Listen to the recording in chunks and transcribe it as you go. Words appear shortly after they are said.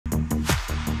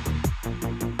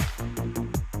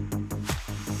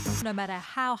No matter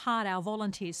how hard our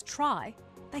volunteers try,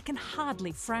 they can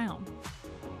hardly frown.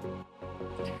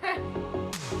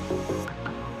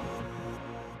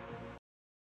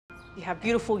 You have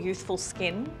beautiful, youthful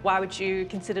skin. Why would you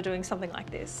consider doing something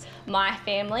like this? My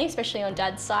family, especially on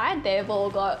Dad's side, they've all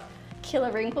got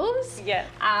killer wrinkles. Yeah.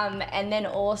 And then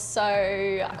also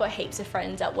I've got heaps of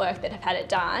friends at work that have had it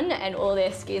done and all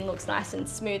their skin looks nice and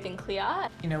smooth and clear.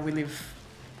 You know, we live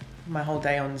my whole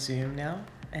day on Zoom now,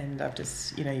 and I've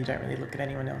just, you know, you don't really look at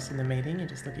anyone else in the meeting, you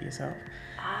just look at yourself.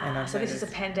 So this is a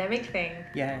pandemic thing?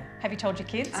 Yeah. Have you told your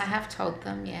kids? I have told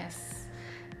them, yes.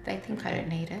 They think I don't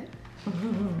need it.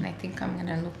 They think I'm going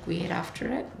to look weird after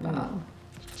it, but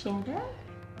gender.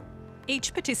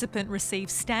 Each participant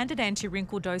receives standard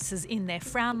anti-wrinkle doses in their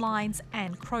frown lines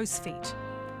and crow's feet.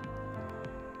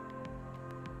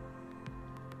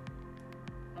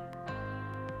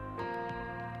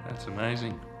 That's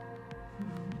amazing.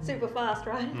 Super fast,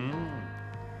 right? You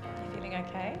feeling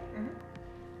okay?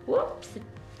 Whoops.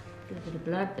 A bit of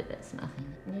blood, but that's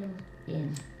nothing. Yeah.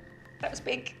 That was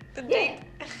big and deep.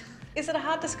 Is it a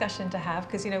hard discussion to have?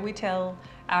 Because, you know, we tell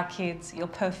our kids, you're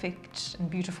perfect and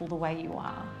beautiful the way you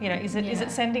are. You know, is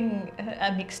it sending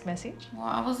a mixed message? Well,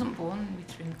 I wasn't born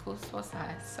with wrinkles, was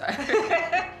I? So.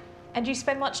 And do you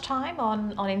spend much time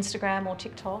on Instagram or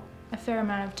TikTok? A fair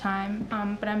amount of time,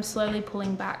 but I'm slowly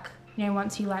pulling back. You know,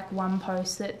 once you like one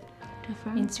post that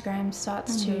Instagram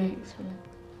starts to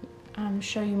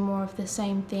show you more of the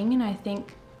same thing, and I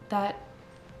think that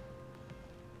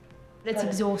it's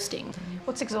exhausting.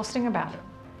 What's exhausting about it?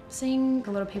 Seeing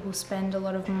a lot of people spend a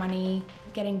lot of money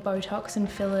getting botox and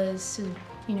fillers to,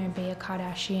 you know, be a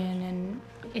Kardashian, and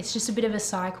it's just a bit of a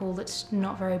cycle that's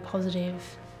not very positive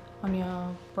on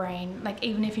your brain. Like,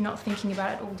 even if you're not thinking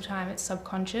about it all the time, it's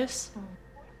subconscious.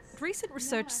 Recent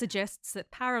research suggests that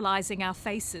paralysing our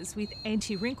faces with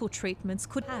anti-wrinkle treatments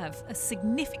could have a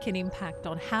significant impact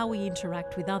on how we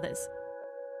interact with others.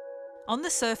 On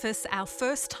the surface, our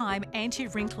first-time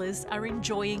anti-wrinklers are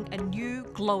enjoying a new,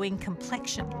 glowing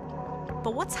complexion.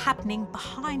 But what's happening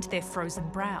behind their frozen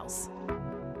brows?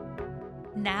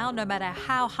 Now, no matter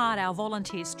how hard our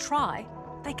volunteers try,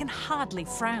 they can hardly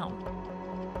frown.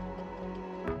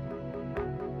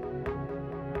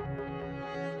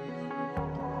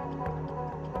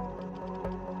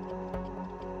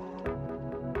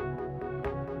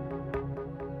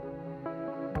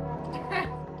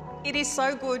 It is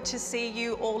so good to see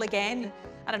you all again.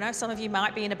 I don't know, some of you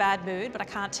might be in a bad mood, but I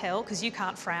can't tell because you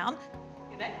can't frown.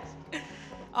 You're next. Oh,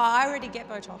 I already get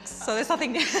Botox, so there's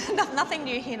nothing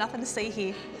new here, nothing to see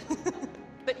here.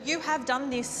 But you have done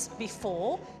this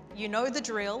before. You know the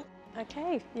drill.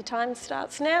 Okay, your time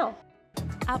starts now.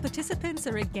 Our participants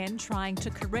are again trying to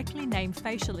correctly name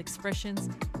facial expressions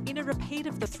in a repeat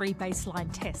of the 3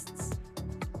 baseline tests.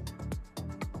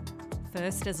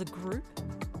 First as a group,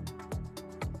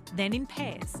 then in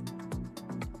pairs,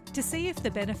 to see if the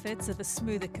benefits of a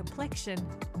smoother complexion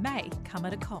may come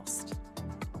at a cost.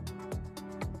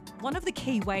 One of the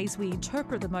key ways we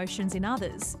interpret emotions in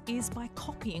others is by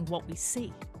copying what we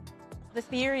see. The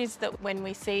theory is that when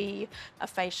we see a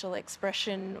facial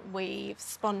expression, we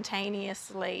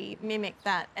spontaneously mimic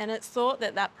that. And it's thought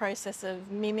that that process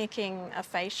of mimicking a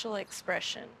facial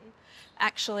expression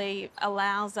actually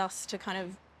allows us to kind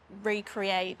of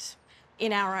recreate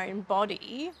in our own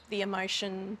body the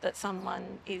emotion that someone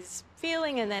is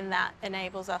feeling, and then that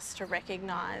enables us to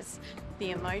recognise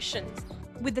the emotions.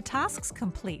 With the tasks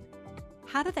complete,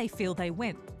 how do they feel they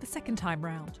went the second time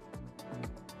round?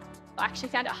 I actually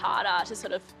found it harder to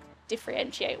sort of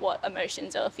differentiate what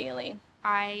emotions I was feeling.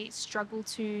 I struggle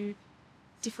to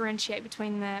differentiate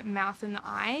between the mouth and the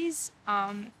eyes,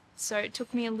 so it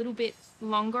took me a little bit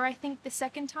longer, I think, the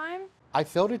second time. I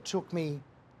felt it took me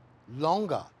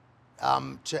longer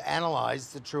to analyse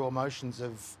the true emotions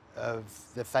of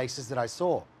the faces that I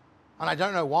saw. And I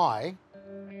don't know why.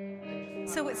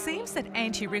 So it seems that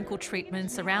anti-wrinkle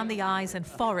treatments around the eyes and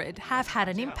forehead have had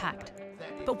an impact.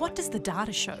 But what does the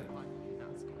data show?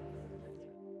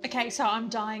 Okay, so I'm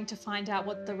dying to find out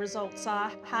what the results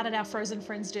are. How did our frozen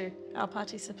friends do? Our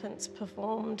participants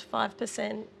performed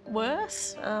 5%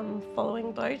 worse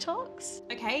following Botox.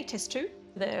 Okay, test 2.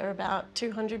 They're about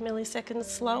 200 milliseconds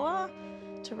slower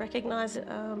to recognise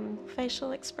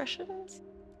facial expressions.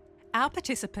 Our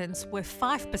participants were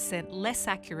 5% less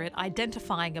accurate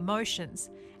identifying emotions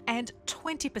and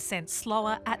 20%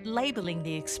 slower at labelling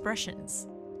the expressions.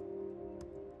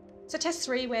 So test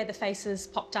 3, where the faces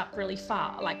popped up really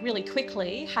far, like really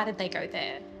quickly, how did they go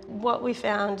there? What we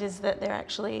found is that they're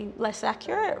actually less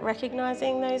accurate at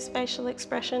recognising those facial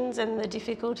expressions, and the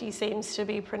difficulty seems to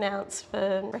be pronounced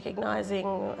for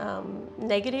recognising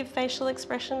negative facial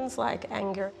expressions like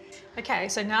anger. Okay,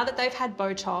 so now that they've had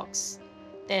Botox,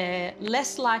 they're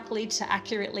less likely to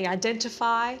accurately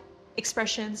identify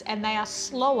expressions, and they are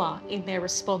slower in their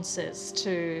responses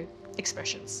to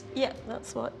expressions. Yeah,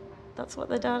 that's what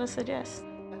the data suggests.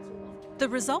 The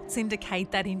results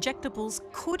indicate that injectables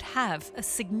could have a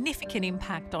significant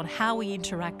impact on how we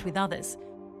interact with others.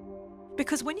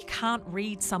 Because when you can't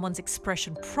read someone's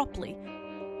expression properly,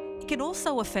 it can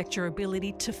also affect your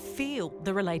ability to feel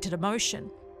the related emotion.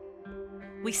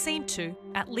 We seem to,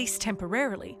 at least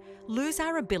temporarily, lose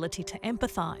our ability to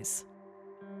empathise.